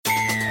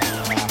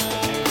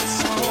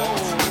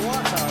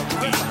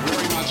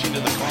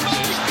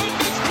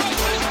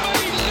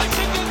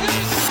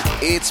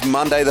It's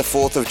Monday the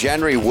 4th of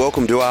January.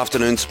 Welcome to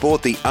Afternoon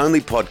Sport, the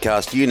only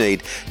podcast you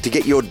need to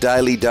get your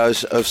daily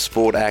dose of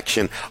sport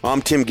action.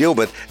 I'm Tim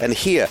Gilbert, and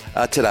here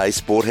are today's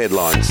sport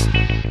headlines.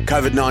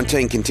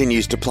 COVID-19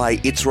 continues to play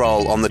its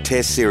role on the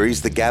Test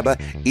series. The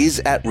Gabba is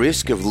at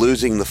risk of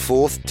losing the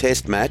fourth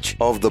Test match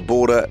of the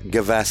Border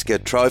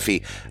Gavaskar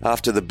Trophy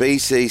after the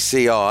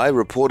BCCI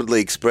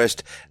reportedly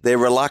expressed their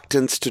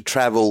reluctance to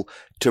travel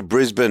to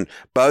Brisbane.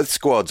 Both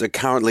squads are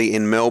currently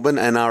in Melbourne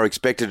and are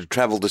expected to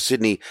travel to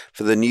Sydney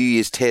for the New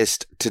Year's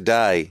Test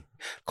today.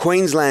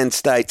 Queensland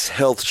State's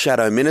Health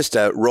Shadow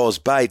Minister Ros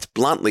Bates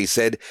bluntly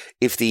said,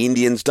 if the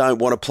Indians don't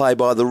want to play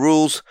by the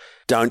rules,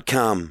 don't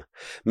come.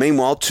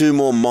 Meanwhile, two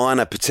more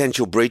minor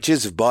potential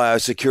breaches of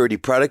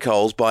biosecurity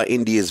protocols by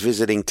India's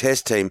visiting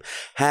test team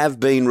have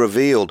been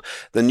revealed.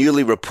 The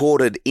newly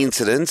reported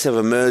incidents have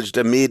emerged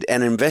amid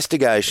an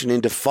investigation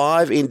into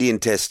 5 Indian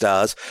test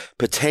stars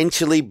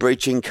potentially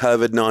breaching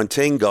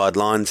COVID-19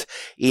 guidelines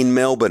in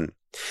Melbourne.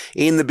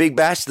 In the Big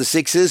Bash, the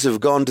Sixers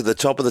have gone to the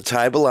top of the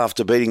table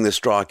after beating the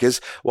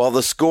Strikers, while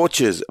the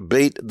Scorchers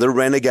beat the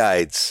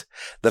Renegades.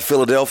 The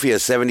Philadelphia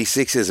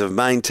 76ers have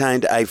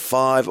maintained a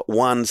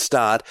 5-1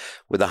 start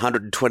with a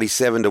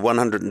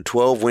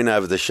 127-112 win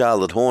over the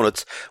Charlotte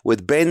Hornets,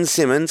 with Ben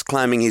Simmons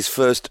claiming his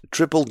first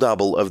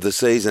triple-double of the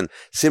season.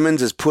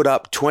 Simmons has put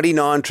up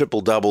 29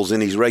 triple-doubles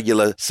in his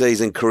regular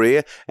season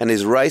career and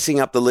is racing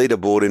up the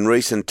leaderboard in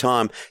recent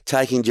time,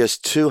 taking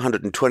just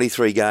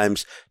 223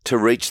 games to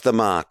reach the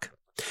mark.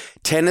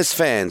 Tennis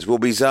fans will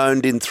be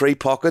zoned in 3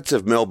 pockets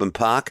of Melbourne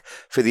Park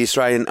for the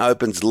Australian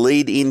Open's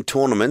lead-in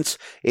tournaments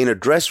in a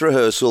dress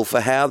rehearsal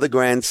for how the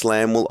Grand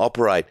Slam will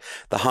operate.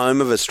 The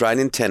home of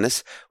Australian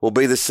tennis will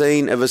be the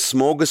scene of a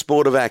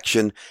smorgasbord of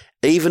action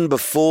even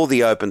before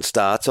the Open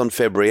starts on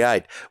February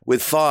 8,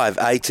 with 5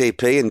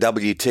 ATP and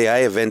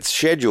WTA events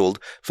scheduled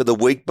for the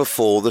week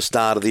before the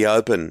start of the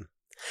Open.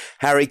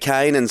 Harry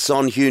Kane and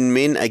Son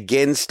Heung-min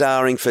again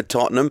starring for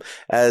Tottenham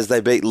as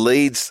they beat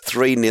Leeds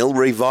 3-0,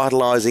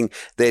 revitalising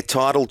their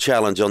title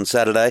challenge on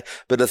Saturday.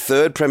 But a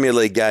third Premier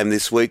League game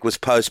this week was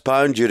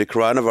postponed due to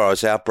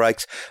coronavirus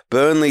outbreaks.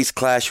 Burnley's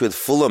clash with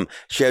Fulham,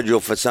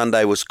 scheduled for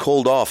Sunday, was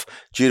called off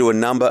due to a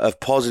number of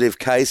positive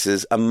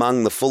cases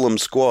among the Fulham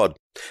squad.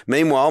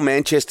 Meanwhile,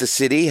 Manchester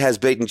City has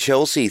beaten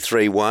Chelsea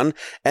 3-1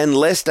 and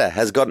Leicester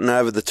has gotten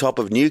over the top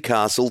of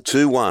Newcastle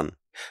 2-1.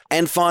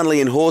 And finally,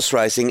 in horse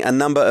racing, a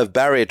number of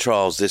barrier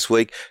trials this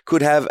week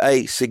could have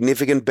a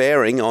significant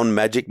bearing on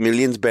Magic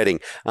Millions betting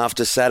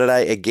after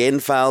Saturday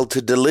again failed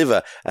to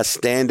deliver a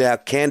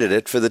standout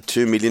candidate for the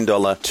 $2 million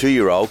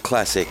 2-year-old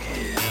classic.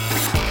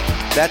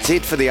 That's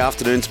it for the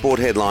afternoon sport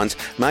headlines.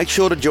 Make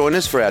sure to join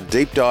us for our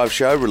deep dive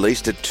show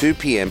released at 2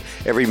 p.m.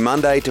 every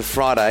Monday to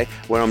Friday,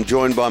 where I'm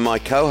joined by my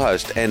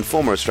co-host and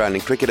former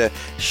Australian cricketer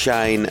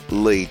Shane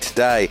Lee.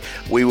 Today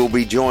we will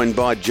be joined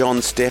by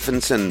John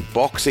Stephenson.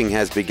 Boxing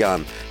has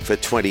begun for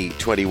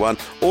 2021.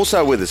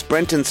 Also with us,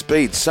 Brenton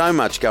Speed. So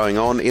much going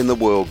on in the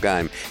world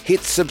game. Hit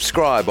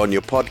subscribe on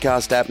your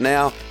podcast app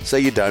now so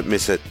you don't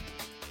miss it.